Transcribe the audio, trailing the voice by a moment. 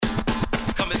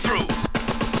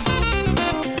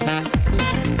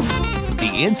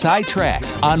The Inside Track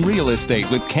on Real Estate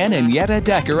with Ken and Yetta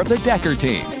Decker of the Decker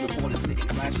Team.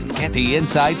 Get the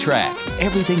Inside Track.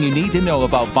 Everything you need to know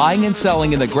about buying and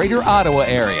selling in the Greater Ottawa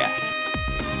area.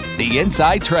 The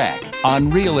Inside Track on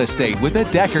Real Estate with the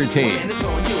Decker Team.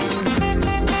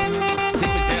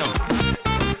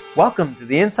 Welcome to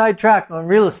the Inside Track on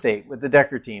Real Estate with the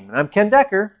Decker Team. And I'm Ken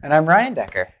Decker. And I'm Ryan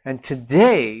Decker. And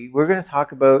today we're going to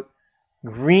talk about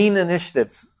green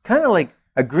initiatives. Kind of like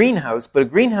a greenhouse, but a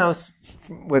greenhouse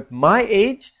with my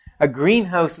age, a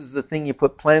greenhouse is the thing you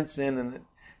put plants in and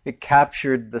it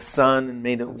captured the sun and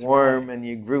made it warm and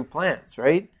you grew plants,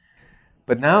 right?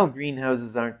 But now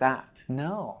greenhouses aren't that.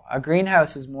 No, a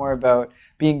greenhouse is more about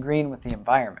being green with the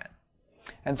environment.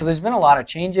 And so there's been a lot of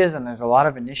changes and there's a lot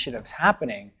of initiatives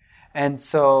happening. And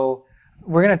so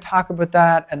we're going to talk about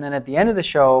that. And then at the end of the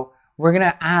show, we're going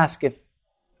to ask if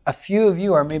a few of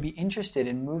you are maybe interested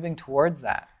in moving towards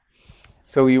that.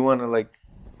 So you want to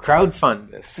crowdfund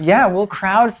this? Yeah, we'll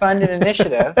crowdfund an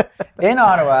initiative in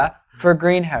Ottawa for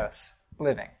greenhouse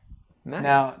living. Nice.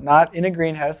 Now, not in a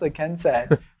greenhouse like Ken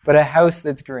said, but a house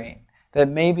that's green. That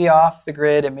may be off the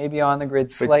grid, it may be on the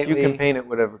grid slightly. But you can paint it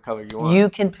whatever color you want. You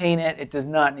can paint it. It does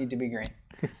not need to be green.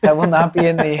 That will not be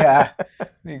in the,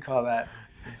 what do you call that?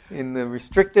 In the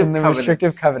restrictive covenants. In the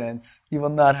restrictive covenants. You will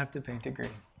not have to paint it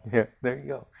green. Yeah, there you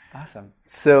go. Awesome.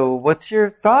 So what's your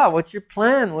thought? What's your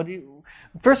plan?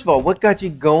 First of all, what got you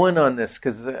going on this?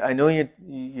 Because I know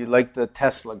you like the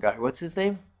Tesla guy. What's his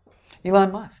name?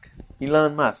 Elon Musk.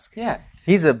 Elon Musk. Yeah.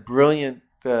 He's a brilliant...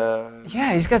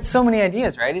 Yeah, he's got so many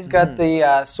ideas, right? He's got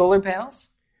the solar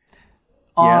panels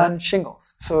on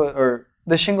shingles. Or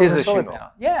the shingles is a solar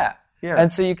panel. Yeah.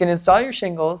 And so you can install your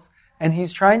shingles, and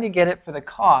he's trying to get it for the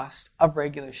cost of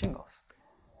regular shingles.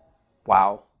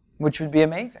 Wow. Which would be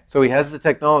amazing. So he has the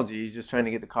technology. He's just trying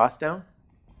to get the cost down.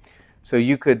 So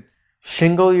you could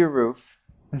shingle your roof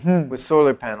with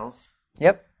solar panels.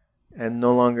 Yep. And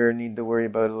no longer need to worry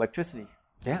about electricity.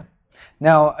 Yeah.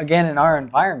 Now, again, in our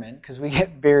environment, because we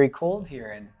get very cold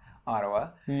here in Ottawa,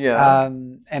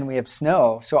 and we have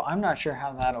snow, so I'm not sure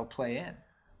how that'll play in.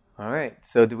 All right.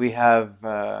 So do we have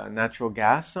natural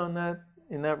gas in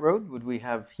that road? Would we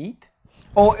have heat?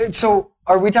 Oh, so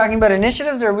are we talking about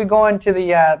initiatives, or are we going to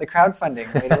the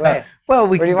crowdfunding right away? Well,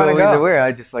 we can go either way.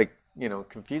 I just like,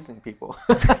 confusing people.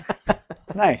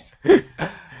 Nice.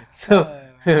 So,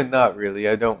 not really.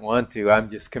 I don't want to. I'm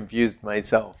just confused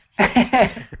myself.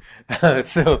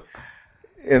 So,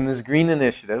 in this green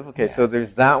initiative, so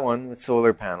there's that one with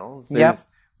solar panels. There's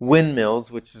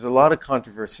windmills, which there's a lot of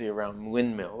controversy around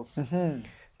windmills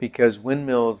because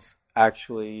windmills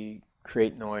actually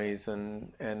create noise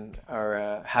and are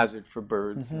a hazard for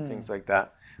birds and things like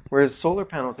that. Whereas solar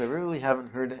panels, I really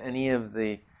haven't heard any of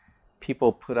the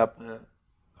people put up a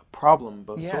problem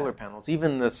about solar panels.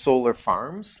 Even the solar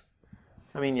farms,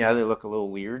 I mean, they look a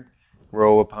little weird,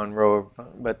 row upon row,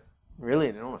 but really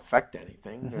they don't affect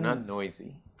anything. They're not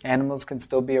noisy. Animals can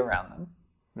still be around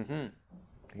them.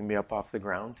 They can be up off the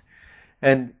ground.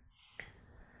 And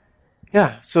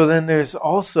so then there's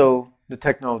also the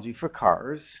technology for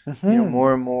cars.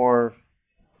 More and more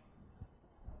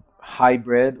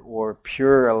hybrid or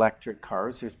pure electric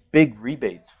cars. There's big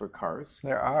rebates for cars.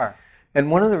 There are. And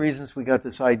one of the reasons we got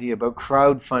this idea about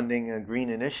crowdfunding a green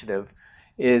initiative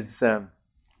is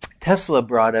Tesla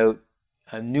brought out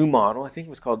a new model. I think it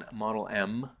was called Model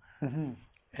M.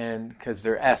 And because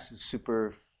their S is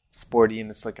super sporty and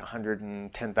it's like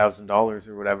 $110,000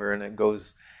 or whatever, and it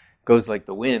goes like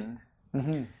the wind.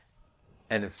 And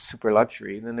it's super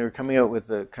luxury. And then they were coming out with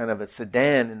a kind of a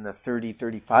sedan in the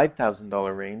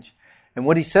 $35,000 range. And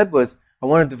what he said was, I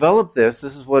want to develop this.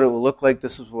 This is what it will look like.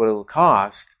 This is what it will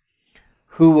cost.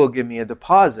 Who will give me a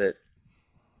deposit?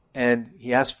 And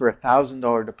he asked for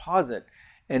 $1,000 deposit.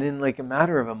 And in like a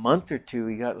matter of a month or two,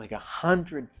 he got like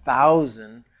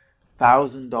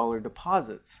 $100,000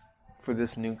 deposits for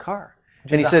this new car.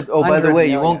 And he said, oh, by the way,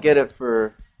 you won't get it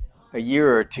for a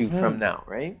year or two from now,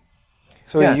 right?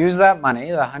 So he used that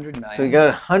money, the $100 million. So he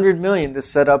got $100 million to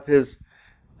set up his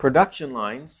production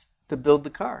lines to build the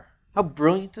car. How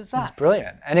brilliant is that? It's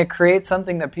brilliant. And it creates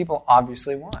something that people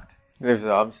obviously want. There's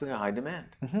obviously a high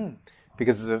demand.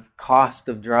 Because the cost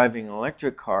of driving an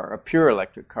electric car, a pure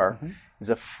electric car, is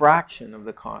a fraction of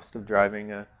the cost of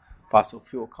driving a fossil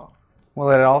fuel car. Well,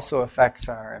 it also affects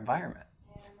our environment,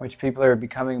 which people are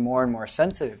becoming more and more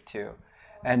sensitive to.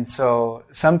 And so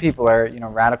some people are,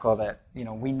 radical that,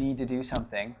 we need to do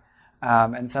something.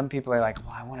 And some people are like,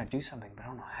 well, I want to do something, but I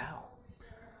don't know how.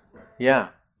 Yeah.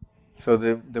 So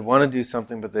they want to do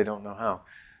something, but they don't know how.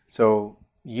 So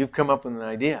you've come up with an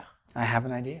idea. I have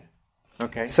an idea.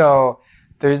 Okay. So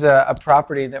there's a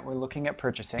property that we're looking at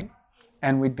purchasing.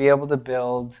 and we'd be able to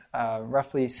build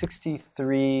roughly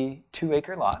 63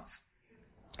 2-acre lots.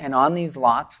 And on these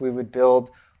lots, we would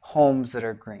build homes that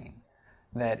are green,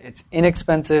 that it's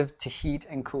inexpensive to heat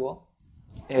and cool.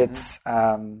 It's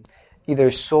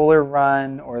either solar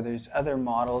run, or there's other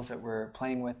models that we're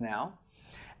playing with now.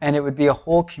 And it would be a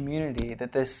whole community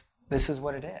that this is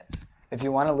what it is. If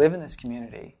you want to live in this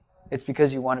community, it's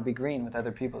because you want to be green with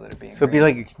other people that are being green. So it'd be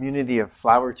like a community of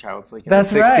flower childs, like in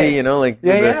That's the 60s, right. you know, like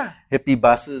Yeah, the hippie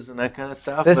buses and that kind of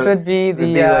stuff. This would be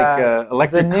the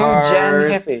electric new cars. gen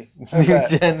hippie.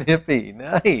 New gen hippie.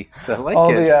 Nice. I like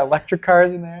All it. the electric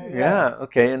cars in there. Yeah.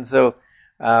 Okay. And so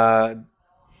a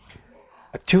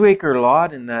 2-acre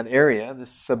lot in that area,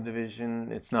 this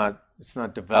subdivision, it's not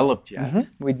developed yet.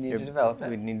 We'd need to develop it.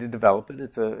 We'd need to develop it.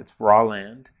 It's raw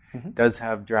land. It does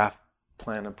have draft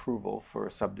plan approval for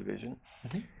a subdivision.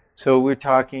 So we're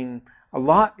talking a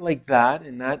lot like that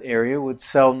in that area would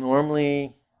sell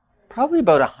normally probably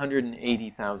about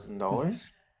 $180,000.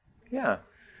 Yeah.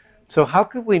 So how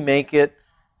could we make it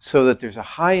so that there's a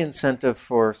high incentive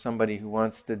for somebody who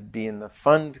wants to be in the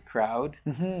fund crowd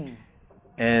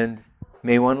and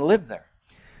may want to live there?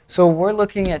 So we're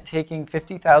looking at taking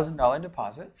 $50,000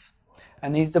 deposits,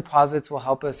 and these deposits will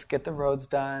help us get the roads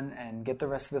done and get the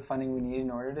rest of the funding we need in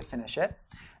order to finish it.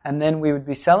 And then we would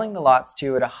be selling the lots to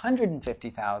you at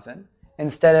 $150,000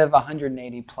 instead of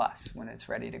 $180 plus when it's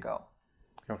ready to go.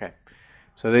 Okay.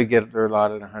 So they get their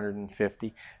lot at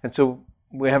 $150,000. And so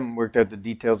we haven't worked out the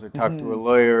details or talked to a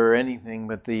lawyer or anything,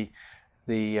 but the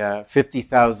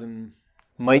 $50,000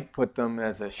 might put them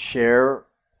as a share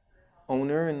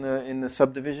owner in the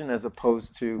subdivision as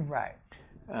opposed to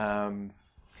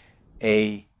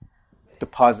a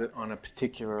deposit on a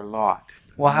particular lot.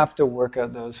 We'll have to work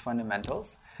out those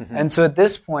fundamentals. And so at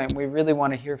this point, we really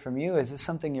want to hear from you. Is this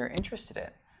something you're interested in?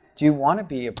 Do you want to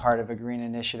be a part of a green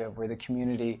initiative where the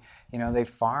community, they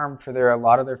farm for a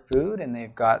lot of their food, and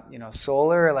they've got,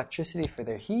 solar, electricity for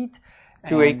their heat?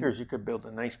 2 acres, you could build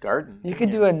a nice garden. You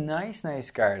could do a nice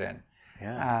garden.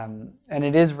 Yeah. And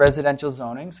it is residential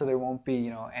zoning, so there won't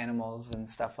be, animals and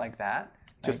stuff like that.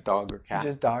 Just dog or cat.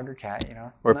 Just dog or cat,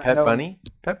 Or bunny.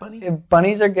 Pet bunny?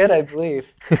 Bunnies are good, I believe.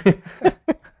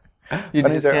 You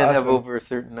Bunnies just are can't have awesome. over a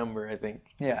certain number, I think.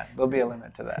 Yeah, there'll be a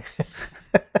limit to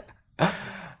that.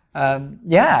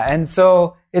 And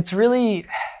so it's really,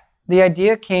 the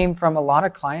idea came from a lot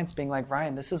of clients being like,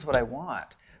 Ryan, this is what I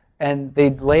want. And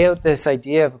they'd lay out this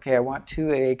idea of, okay, I want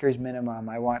 2 acres minimum.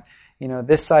 I want,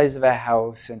 this size of a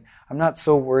house. And I'm not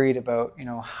so worried about,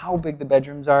 how big the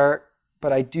bedrooms are,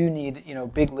 but I do need,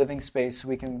 big living space so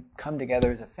we can come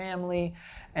together as a family.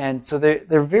 And so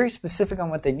they're very specific on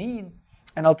what they need.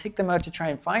 And I'll take them out to try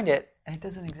and find it, and it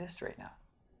doesn't exist right now.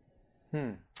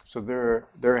 So they're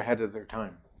ahead of their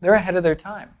time. They're ahead of their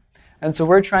time. And so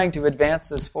we're trying to advance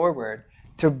this forward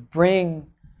to bring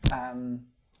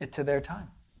it to their time.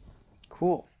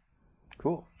 Cool.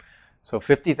 So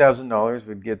 $50,000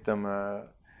 would get them a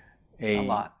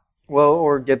lot. Well,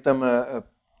 or get them a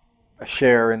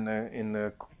share in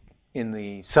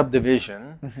the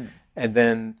subdivision, and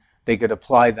then they could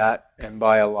apply that and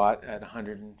buy a lot at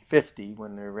 $150,000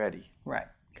 when they're ready. Right.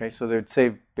 Okay, so they'd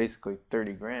save basically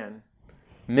 $30,000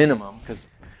 minimum, because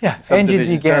and you'd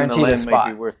be guaranteed the land a spot.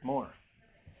 might be worth more.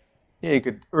 Yeah, you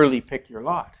could early pick your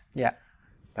lot. Yeah.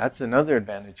 That's another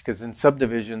advantage, because in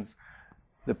subdivisions,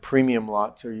 the premium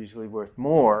lots are usually worth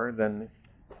more than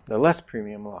the less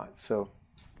premium lots. So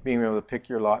being able to pick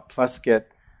your lot plus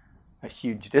get a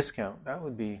huge discount, that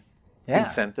would be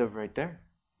incentive right there.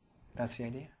 That's the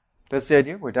idea. That's the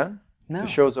idea? We're done? No. The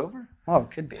show's over? Well,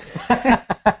 it could be.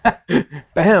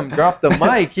 Bam, drop the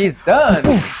mic, he's done.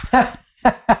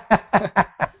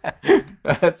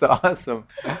 That's awesome.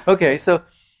 Okay, so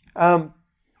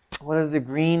what are the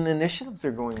green initiatives that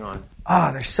are going on?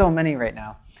 Oh, there's so many right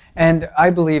now. And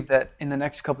I believe that in the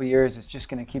next couple of years, it's just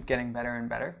going to keep getting better and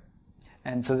better.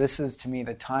 And so this is, to me,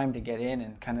 the time to get in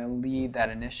and kind of lead that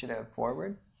initiative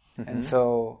forward. And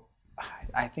so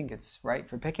I think it's right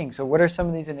for picking. So what are some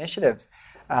of these initiatives?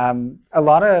 A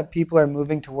lot of people are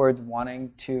moving towards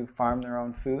wanting to farm their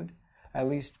own food, at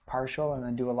least partial, and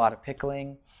then do a lot of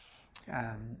pickling.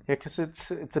 Because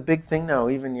it's a big thing now.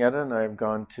 Even Yetta and I have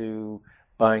gone to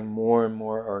buying more and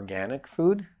more organic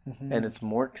food, and it's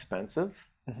more expensive.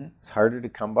 It's harder to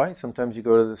come by. Sometimes you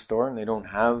go to the store and they don't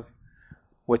have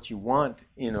what you want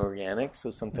in organic, so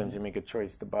sometimes you make a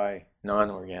choice to buy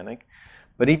non-organic.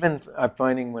 But even I'm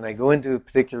finding when I go into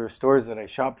particular stores that I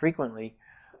shop frequently,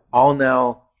 I'll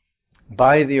now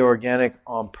buy the organic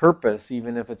on purpose,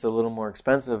 even if it's a little more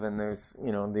expensive, and there's,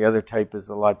 the other type is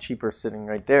a lot cheaper sitting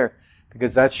right there,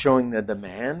 because that's showing the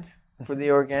demand for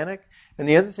the organic. And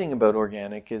the other thing about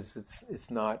organic is it's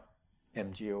not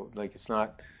MGO, like it's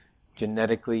not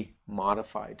genetically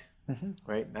modified,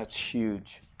 right? That's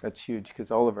huge. That's huge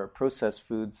because all of our processed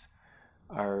foods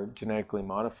are genetically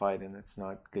modified, and it's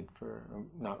not good for,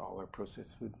 not all our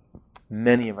processed food.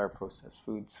 Many of our processed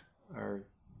foods are,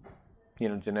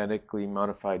 genetically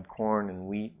modified corn and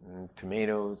wheat and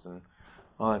tomatoes and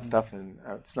all that stuff, and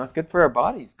it's not good for our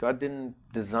bodies. God didn't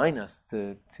design us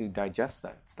to digest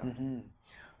that stuff.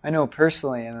 I know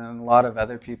personally, and a lot of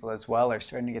other people as well, are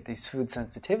starting to get these food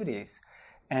sensitivities.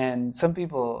 And some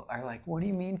people are like, what do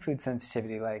you mean food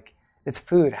sensitivity? Like, it's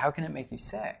food. How can it make you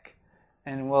sick?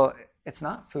 And well, it's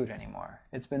not food anymore.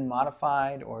 It's been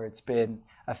modified, or it's been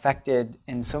affected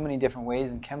in so many different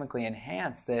ways and chemically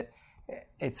enhanced that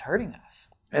it's hurting us.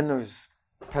 And there's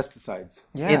pesticides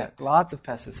in Yeah, it, lots of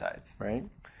pesticides. right?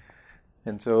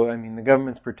 And so, I mean, the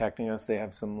government's protecting us. They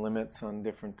have some limits on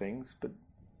different things, but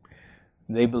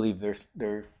they believe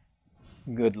they're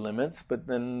good limits. But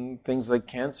then things like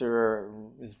cancer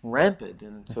is rampant.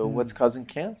 And so what's causing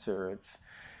cancer?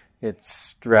 It's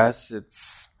stress,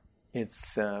 it's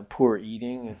poor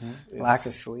eating, it's Lack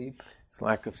of sleep. It's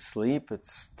lack of sleep.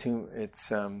 It's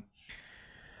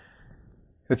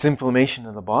inflammation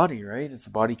of the body, right? It's the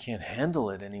body can't handle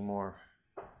it anymore.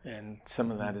 And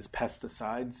some of that is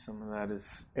pesticides, some of that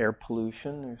is air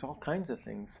pollution. There's all kinds of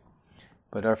things.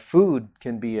 But our food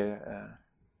can be a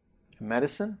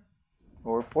medicine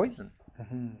or a poison.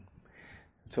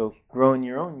 So growing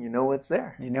your own, you know what's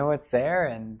there. You know it's there,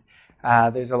 and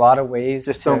there's a lot of ways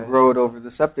Just don't grow it over the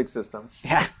septic system.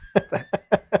 Yeah.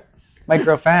 Might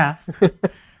grow fast.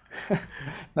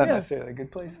 Not necessarily a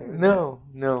good place, though.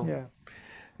 No. Yeah.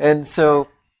 And so,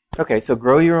 so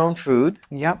grow your own food.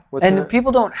 Yep. What's in And it?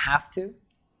 people don't have to.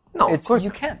 No, of course you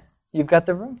not. can. You've got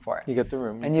the room for it. You get the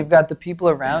room. And you've got the people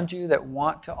around you that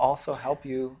want to also help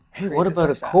you. Hey, create what this about a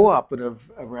lifestyle.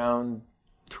 cooperative around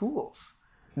tools?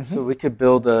 So we could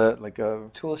build a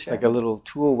Tool shed. like a little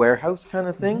tool warehouse kind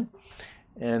of thing,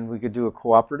 and we could do a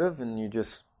cooperative, and you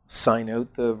just sign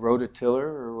out the rototiller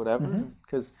or whatever,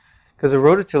 because a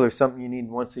rototiller is something you need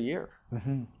once a year,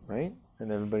 right?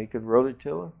 And everybody could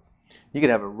rototill. You could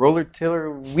have a roller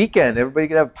tiller weekend. Everybody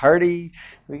could have a party.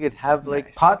 We could have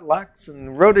like potlucks and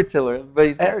rototiller.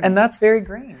 Everybody's garden. And that's very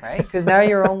green, right? Because now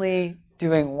you're only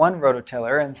doing one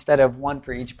rototiller instead of one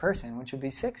for each person, which would be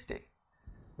 60.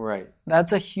 Right.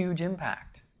 That's a huge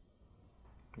impact.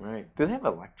 Right. Do they have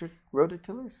electric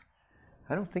rototillers?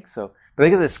 I don't think so. But they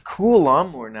got this cool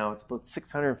lawnmower now. It's about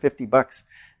 $650.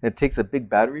 And it takes a big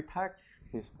battery pack.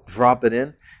 You just drop it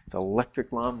in. It's an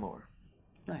electric lawnmower.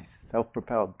 Nice.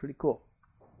 Self-propelled. Pretty cool.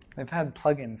 They've had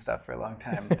plug-in stuff for a long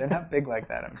time. They're not big like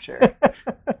that, I'm sure.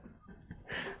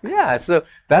 Yeah, so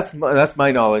that's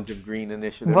my knowledge of green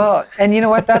initiatives. Well, and you know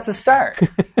what? That's a start.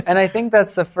 And I think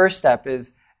that's the first step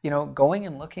is, going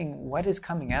and looking what is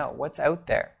coming out, what's out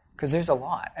there. Because there's a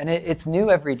lot. And it's new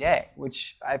every day,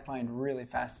 which I find really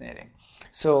fascinating.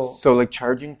 So like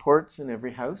charging ports in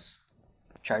every house?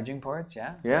 charging ports,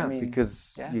 yeah. Yeah, I mean,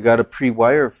 because yeah. you got to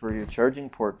pre-wire for your charging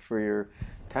port for your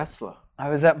Tesla. I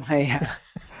was at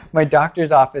my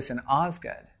doctor's office in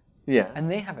Osgood, Yeah. and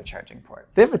they have a charging port.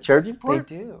 They have a charging They port?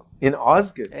 do. In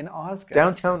Osgood? In Osgood.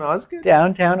 Downtown Osgood?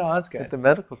 Downtown Osgood. At the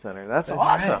medical center. That's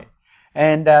awesome. Right.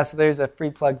 And so there's a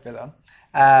free plug for them.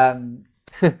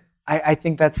 I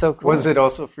think that's so cool. Was it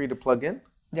also free to plug in?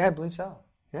 Yeah, I believe so.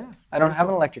 Yeah. I don't have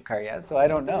an electric car yet, so I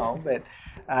don't know. But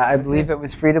I believe it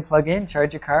was free to plug in,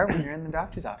 charge your car when you're in the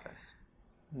doctor's office.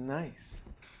 Nice.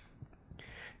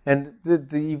 And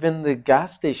even the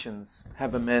gas stations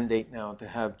have a mandate now to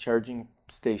have charging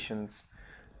stations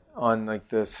on like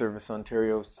the Service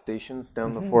Ontario stations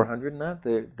down the 400 and that.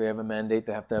 They have a mandate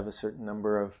they have to have a certain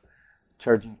number of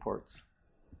charging ports.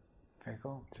 Very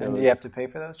cool. So And do you have to pay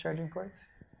for those charging ports?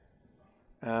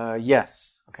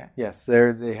 Yes. Okay. Yes,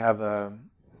 they have a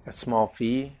small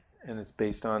fee, and it's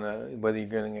based on whether you're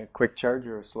getting a quick charge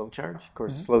or a slow charge. Of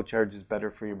course, slow charge is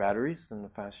better for your batteries than the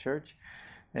fast charge.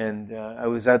 And I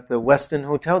was at the Westin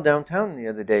Hotel downtown the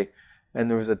other day, and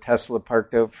there was a Tesla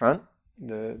parked out front,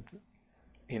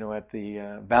 at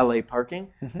the valet parking,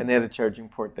 and they had a charging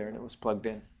port there, and it was plugged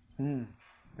in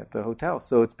at the hotel.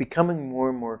 So it's becoming more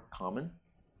and more common,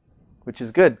 which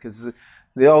is good because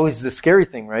the scary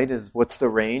thing, right, is what's the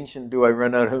range, and do I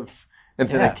run out of, and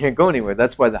then I can't go anywhere.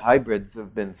 That's why the hybrids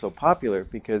have been so popular,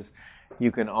 because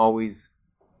you can always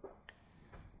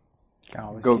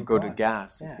go to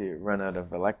gas if you run out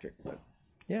of electric. But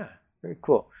yeah, very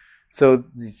cool. So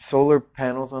the solar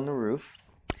panels on the roof.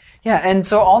 Yeah, and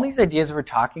so all these ideas we're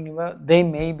talking about, they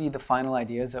may be the final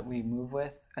ideas that we move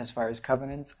with as far as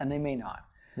covenants, and they may not.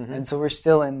 And so we're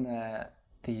still in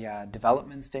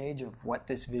development stage of what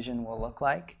this vision will look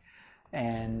like.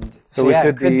 And so we yeah,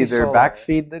 could it be either solar.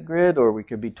 backfeed the grid, or we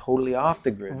could be totally off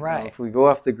the grid. Right. Now, if we go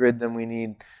off the grid, then we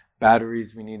need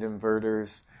batteries, we need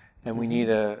inverters, and we need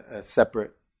a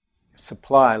separate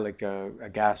supply, like a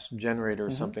gas generator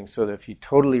or something, so that if you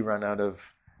totally run out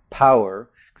of power,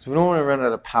 because we don't want to run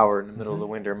out of power in the middle of the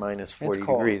winter, minus 40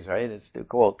 degrees, right? It's too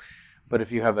cold. But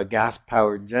if you have a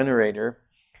gas-powered generator,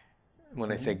 when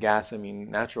I say gas, I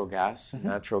mean natural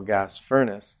gas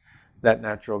furnace, that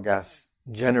natural gas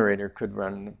generator could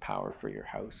run power for your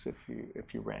house if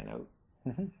you ran out.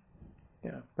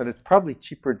 Yeah, but it's probably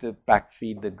cheaper to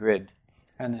backfeed the grid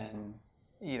And then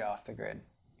eat off the grid.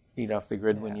 Eat off the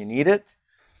grid when you need it,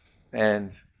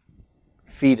 and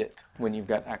feed it when you've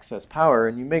got excess power.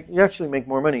 And you actually make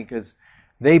more money because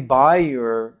they buy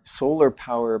your solar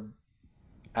power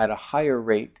at a higher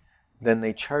rate than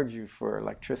they charge you for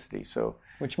electricity. So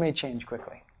Which may change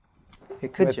quickly.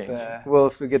 it could With change. the- Well,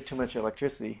 if we get too much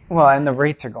electricity. Well, and the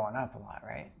rates are going up a lot,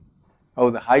 right? Oh,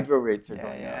 the hydro rates are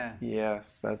going yeah. up.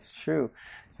 Yes, that's true.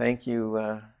 Thank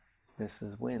you,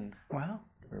 Mrs. Wynn. Well,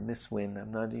 Or Miss Wynn.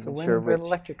 I'm not a even win sure for which.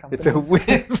 electric It's a companies.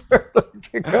 win for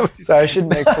electric companies. So I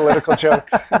shouldn't make political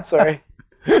jokes. I'm sorry.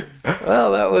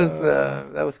 Well, that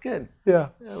was good. Yeah.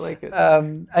 I like it.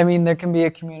 I mean, there can be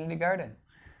a community garden.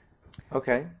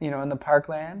 Okay. You know, in the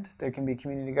parkland, there can be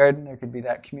community garden. There could be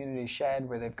that community shed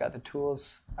where they've got the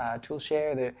tools, tool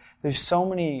share. There's so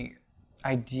many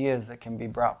ideas that can be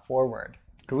brought forward.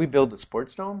 Could we build a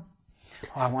sports dome?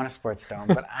 Oh, I want a sports dome,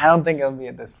 but I don't think it'll be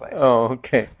at this place. Oh,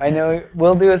 okay. I know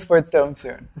we'll do a sports dome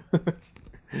soon.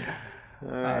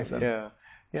 Awesome.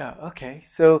 Yeah. Okay.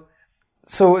 So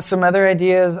So some other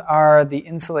ideas are the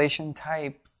insulation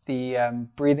type, the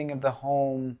breathing of the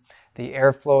home, the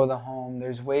airflow of the home.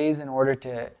 There's ways in order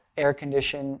to air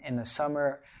condition in the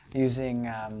summer using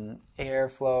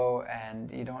airflow,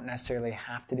 and you don't necessarily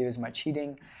have to do as much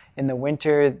heating. In the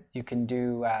winter, you can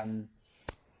do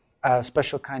a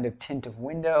special kind of tint of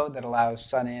window that allows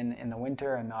sun in the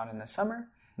winter and not in the summer.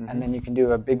 And then you can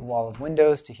do a big wall of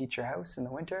windows to heat your house in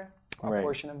the winter, a Right.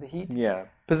 portion of the heat. yeah,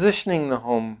 positioning the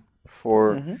home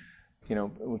for,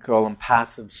 we call them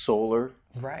passive solar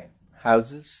Right.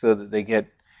 houses, so that they get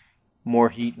more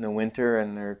heat in the winter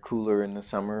and they're cooler in the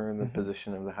summer. The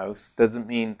position of the house doesn't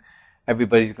mean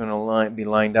everybody's going to be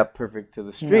lined up perfect to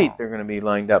the street. No. They're going to be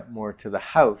lined up more to the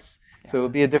house, so it'll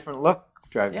be a different look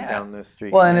driving Yeah. down the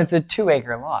street. Well, and it's a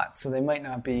 2-acre lot, so they might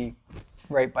not be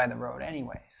right by the road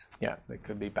anyways. Yeah, they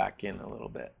could be back in a little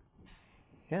bit.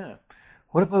 Yeah.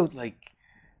 What about,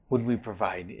 would we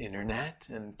provide internet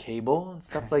and cable and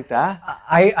stuff like that?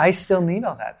 I still need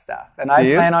all that stuff, and I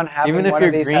you? plan on having Even if one you're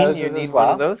of these green, houses you as need well.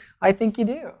 one of those? I think you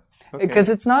do, Okay. because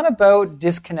it's not about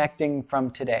disconnecting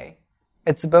from today.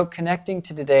 It's about connecting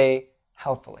to today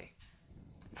healthily,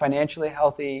 financially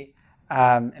healthy,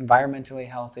 environmentally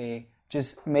healthy,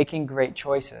 just making great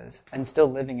choices and still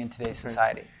living in today's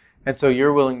society. And so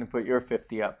you're willing to put your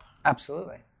 50 up.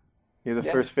 Absolutely. You're the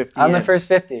Yeah. first 50 I'm in. the first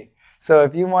 50. So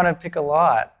if you want to pick a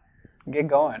lot, get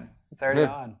going. It's already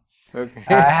on. Okay.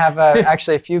 I have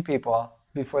actually a few people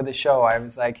before the show. I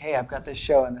was like, hey, I've got this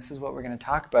show and this is what we're going to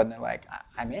talk about. And they're like,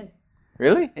 I'm in.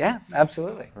 Really? Yeah,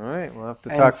 absolutely. All right. We'll have to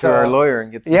And talk so- to our lawyer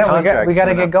and get some Yeah, contracts. we got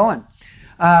to set get up.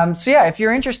 going. So yeah, if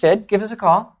you're interested, give us a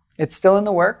call. It's still in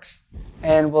the works.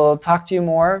 And we'll talk to you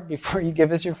more before you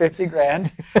give us your 50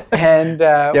 grand. And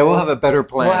Yeah, we'll have a better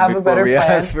plan we'll have a before better we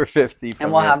plan. ask for 50.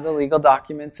 and we'll have the legal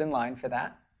documents in line for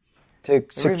that to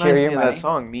It secure reminds your me of money. that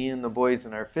song, Me and the Boys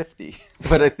and Our 50.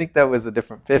 But I think that was a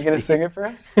different 50. You going to sing it for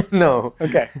us? No.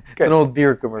 Okay, It's good. an old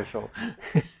beer commercial.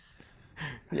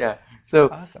 Yeah. So,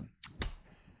 Awesome.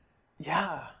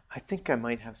 yeah, I think I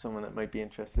might have someone that might be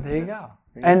interested There in you this. go.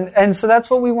 There you go. And so that's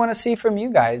what we want to see from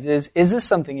you guys is this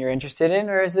something you're interested in,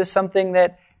 or is this something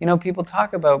that, people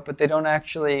talk about but they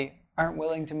aren't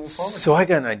willing to move forward? So I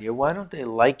got an idea. Why don't they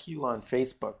like you on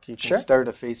Facebook? You can Sure. start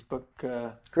a Facebook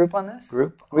Group on this?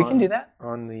 group. We can do that.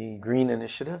 On the Green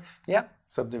Initiative, Yeah.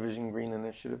 Subdivision Green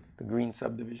Initiative, the Green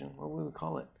Subdivision. What would we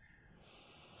call it?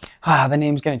 The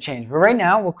name's going to change. But right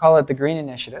now, we'll call it the Green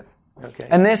Initiative. Okay.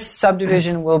 And this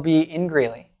subdivision will be in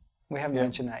Greeley. We haven't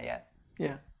mentioned that yet.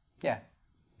 yeah. Yeah.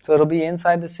 So it'll be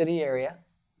inside the city area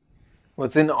Well,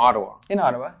 it's in Ottawa. in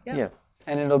Ottawa. Yeah. Yeah.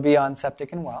 And it'll be on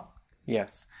septic and well.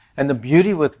 Yes. And the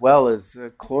beauty with well is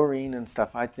chlorine and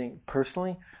stuff, I think,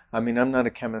 personally, I'm not a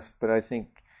chemist, but I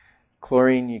think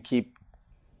chlorine you keep,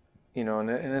 and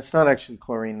it's not actually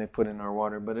chlorine they put in our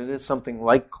water, but it is something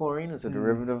like chlorine. It's a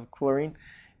derivative of chlorine.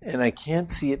 And I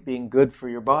can't see it being good for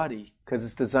your body because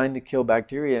it's designed to kill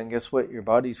bacteria. And guess what? Your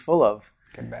body's full of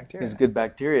Good bacteria. is good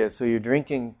bacteria. So you're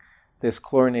drinking this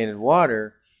chlorinated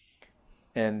water,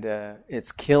 and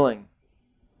it's killing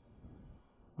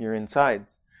your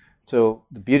insides. So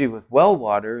the beauty with well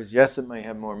water is, yes, it might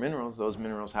have more minerals. Those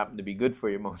minerals happen to be good for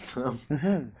you, most of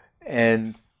them,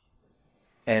 and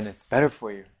it's better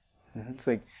for you. It's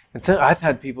like, and so I've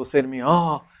had people say to me,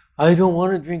 "Oh, I don't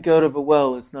want to drink out of a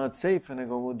well; it's not safe." And I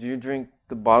go, "Well, do you drink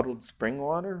the bottled spring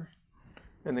water?"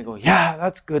 And they go, "Yeah,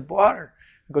 that's good water."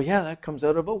 I go, "Yeah, that comes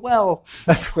out of a well.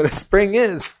 That's what a spring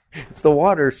is. It's the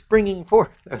water springing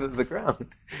forth out of the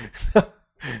ground." So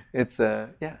it's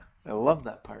yeah, I love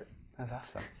that part. That's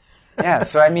awesome. Yeah,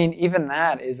 so I mean, even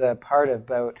that is a part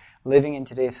about living in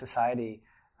today's society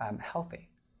healthy.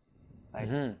 Like,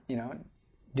 you know,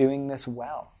 doing this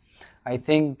well. I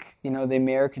think, you know, the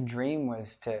American dream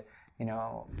was to, you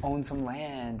know, own some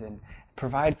land and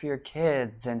provide for your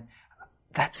kids, and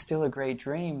that's still a great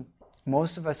dream.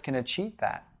 Most of us can achieve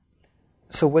that.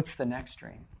 So what's the next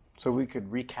dream? So we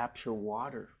could recapture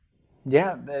water.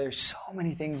 Yeah, there's so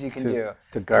many things you can do.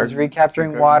 Garden, there's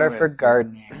recapturing water for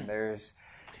gardening. There's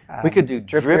we could do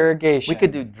drip irrigation. We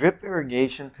could do drip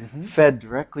irrigation fed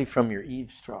directly from your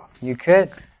eaves troughs. You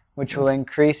could, which will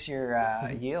increase your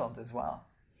yield as well.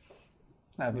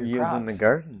 Your yield in the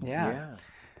garden. Yeah.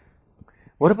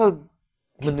 What about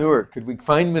manure? Could we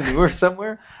find manure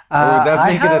somewhere? Or would that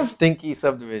make it a stinky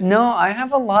subdivision? No, I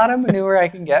have a lot of manure I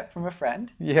can get from a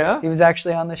friend. Yeah? He was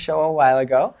actually on the show a while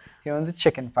ago. He owns a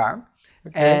chicken farm.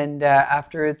 Okay. And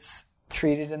after it's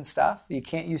treated and stuff, you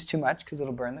can't use too much because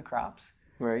it'll burn the crops.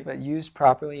 Right. But used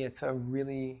properly, it's a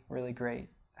really, really great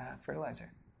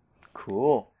fertilizer.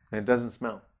 Cool. And it doesn't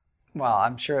smell. Well,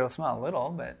 I'm sure it'll smell a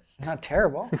little, but not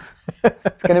terrible.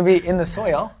 It's going to be in the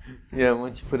soil. Yeah,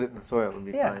 once you put it in the soil, it'll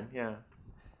be fine. Yeah.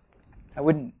 I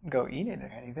wouldn't go eat it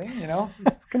or anything, you know?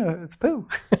 It's poo.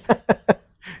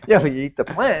 Yeah, but you eat the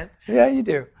plant. Yeah, you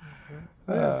do.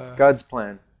 It's God's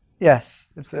plan. Yes.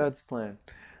 It's God's plan.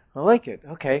 I like it.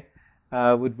 Okay.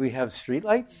 Would we have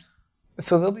streetlights?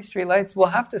 So there'll be streetlights. We'll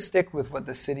have to stick with what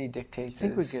the city dictates. Do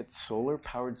you think we get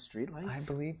solar-powered streetlights? I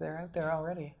believe they're out there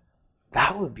already.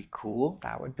 That would be cool.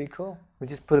 That would be cool. We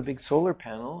just put a big solar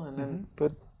panel and then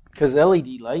put... Because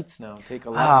LED lights now take a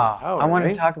lot less power, I want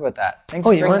right? to talk about that. Thanks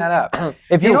for bringing that up.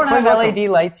 If you You're don't have quite LED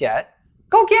lights yet,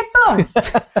 go get them.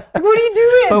 Like, what are you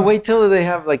doing? But wait till they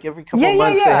have, like, every couple of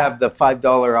months they have the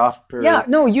 $5 off per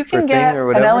you can get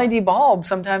an LED bulb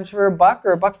sometimes for $1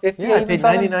 or $1.50. Yeah, I paid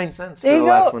 99 cents for the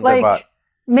last ones I bought.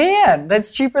 Man, that's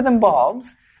cheaper than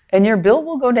bulbs, and your bill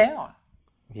will go down.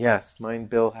 Yes, mine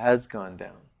bill has gone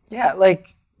down. Yeah,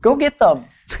 like, go get them.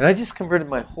 And I just converted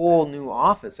my whole new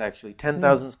office, actually,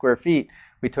 10,000 square feet.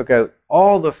 We took out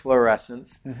all the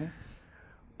fluorescents,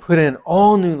 put in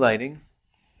all new lighting.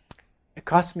 It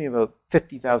cost me about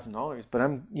 $50,000,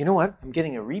 but you know what? I'm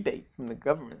getting a rebate from the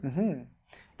government.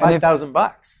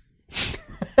 $5,000.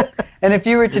 And if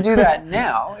you were to do that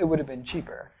now, it would have been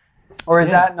cheaper. Or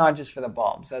is that not just for the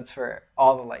bulbs? That's for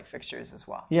all the light fixtures as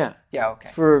well? Yeah. Yeah, okay.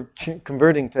 It's for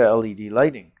converting to LED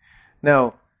lighting.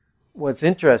 Now, what's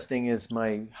interesting is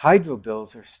my hydro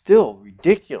bills are still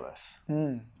ridiculous.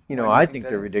 You know, I think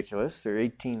they're ridiculous. They're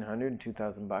 $1,800 and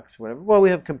 $2,000, whatever. Well,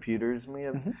 we have computers and we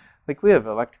have we have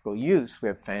electrical use. We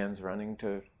have fans running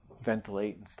to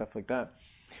ventilate and stuff like that.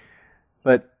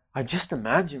 But I just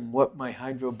imagine what my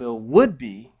hydro bill would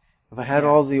be if I had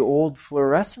all the old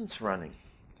fluorescents running.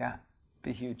 Yeah,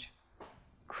 be huge.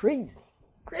 Crazy.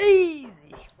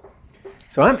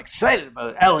 So I'm excited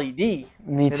about LED.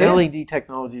 Me too. And LED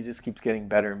technology just keeps getting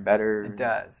better and better. It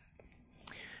does.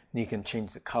 And you can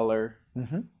change the color.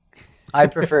 I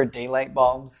prefer daylight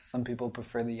bulbs. Some people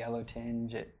prefer the yellow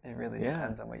tinge. It really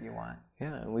depends on what you want.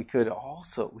 Yeah, and we could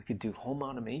do home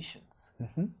automations.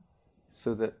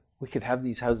 So that we could have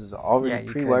these houses already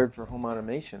pre-wired for home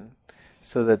automation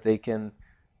so that they can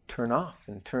turn off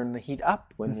and turn the heat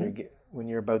up when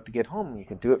you're about to get home. You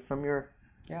could do it from your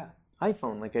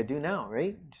iPhone like I do now,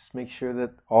 right? Just make sure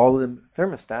that all the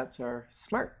thermostats are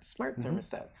smart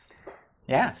thermostats.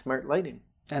 Yeah. Smart lighting.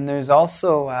 And there's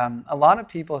also a lot of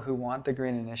people who want the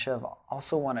Green Initiative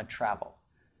also want to travel.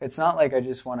 It's not like I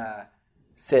just want to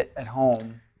sit at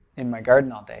home in my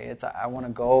garden all day. It's I want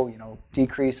to go,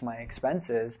 decrease my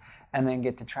expenses and then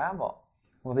get to travel.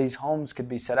 Well, these homes could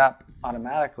be set up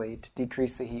automatically to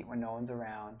decrease the heat when no one's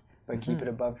around, but keep it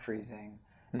above freezing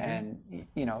and,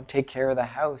 take care of the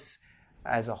house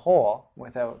as a whole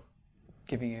without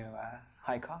giving you a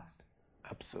high cost.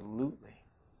 Absolutely.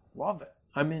 Love it.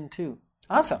 I'm in too.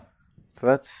 Awesome. So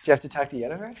that's... Do you have to talk to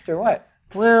Yetta first or what?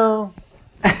 Well,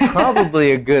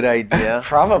 probably a good idea.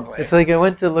 Probably. It's like I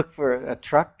went to look for a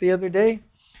truck the other day,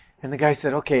 and the guy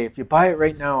said, okay, if you buy it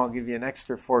right now, I'll give you an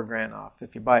extra $4,000 off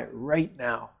if you buy it right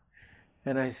now.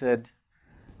 And I said,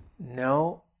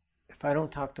 no, if if I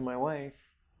don't talk to my wife,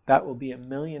 that will be $1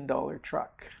 million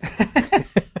truck.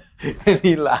 And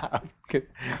he laughed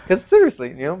because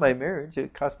seriously, my marriage,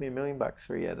 it cost me $1 million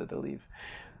for Yetta to leave,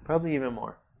 probably even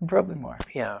more. Probably more.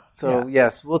 Yeah. So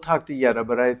yes, we'll talk to Yetta,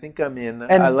 but I think I'm in.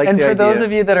 And, I like and the for idea. those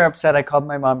of you that are upset, I called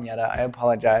my mom Yetta. I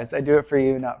apologize. I do it for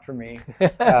you, not for me.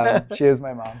 She is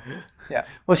my mom. Yeah.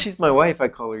 Well, she's my wife. I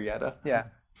call her Yetta. Yeah.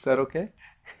 Is that okay?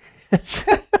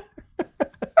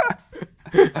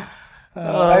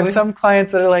 I have some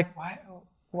clients that are like,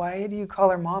 why do you call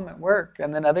her mom at work?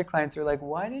 And then other clients are like,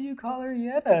 why did you call her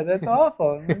Yetta? That's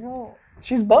awful. I'm like, well,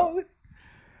 she's both.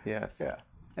 Yes. Yeah.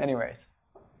 Anyways.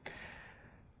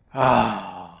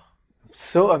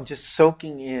 So I'm just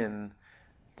soaking in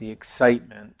the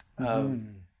excitement of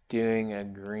doing a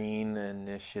green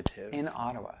initiative In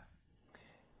Ottawa.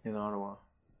 in Ottawa.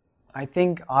 I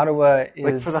think Ottawa is...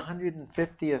 Like for the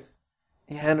 150th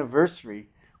anniversary,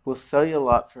 we'll sell you a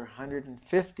lot for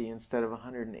 150 instead of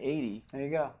 180. There you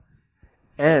go.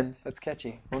 And That's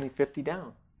catchy. only 50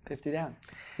 down. 50 down.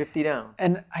 50 down.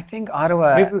 And I think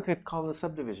Ottawa... Maybe we could call the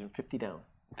subdivision 50 down.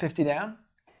 50 down?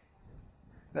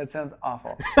 That sounds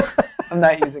awful. I'm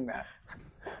not using that.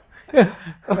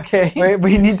 Okay.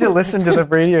 We need to listen to the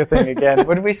radio thing again.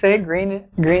 What did we say? Green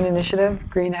initiative?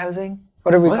 Green housing?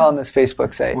 What are we calling this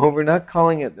Facebook site? Well, we're not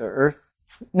calling it the Earth.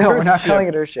 No, we're not Earthship. calling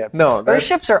it Earthship. No, that's-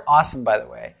 Earthships are awesome, by the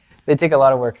way. They take a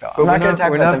lot of work, though. I'm But not going to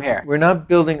talk about them here. We're not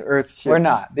building Earth ships. We're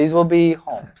not. These will be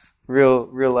homes. Real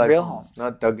life Real homes, homes.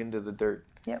 not dug into the dirt.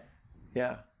 Yep.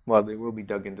 Yeah. Well, they will be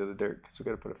dug into the dirt because we've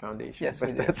got to put a foundation. Yes, but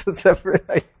we do. That's a separate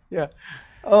idea.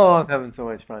 Oh, I'm having so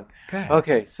much fun. Good.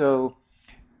 Okay, so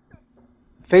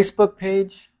Facebook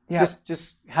page. Yeah.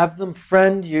 Just have them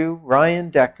friend you, Ryan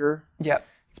Decker. Yep.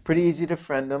 It's pretty easy to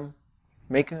friend him.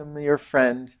 Make him your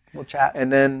friend. We'll chat.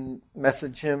 And then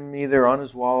message him either on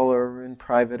his wall or in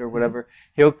private or whatever.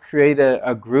 He'll create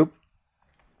a group,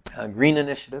 a Green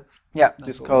Initiative. Yeah.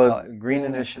 Just call it Green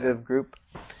Initiative Group.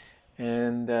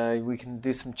 And we can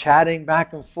do some chatting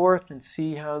back and forth and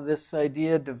see how this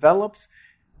idea develops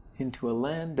into a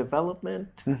land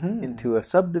development, into a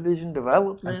subdivision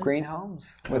development. Of green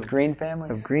homes with green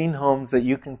families. Of green homes that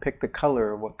you can pick the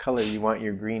color of what color you want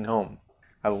your green home.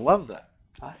 I love that.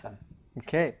 Awesome.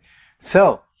 Okay.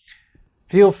 So,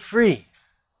 feel free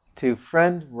to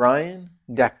friend Ryan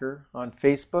Decker on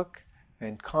Facebook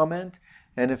and comment.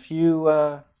 And if you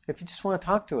just want to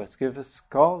talk to us, give us a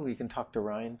call. You can talk to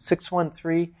Ryan.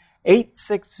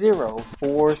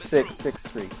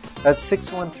 613-860-4663. That's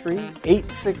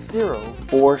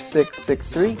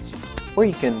 613-860-4663. Or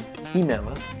you can email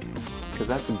us, because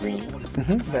that's a green.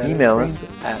 Email us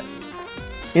at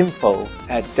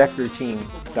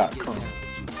info@deckerteam.com.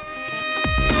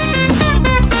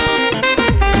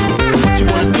 What you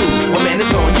wanna do? Well, man,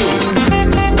 it's on you.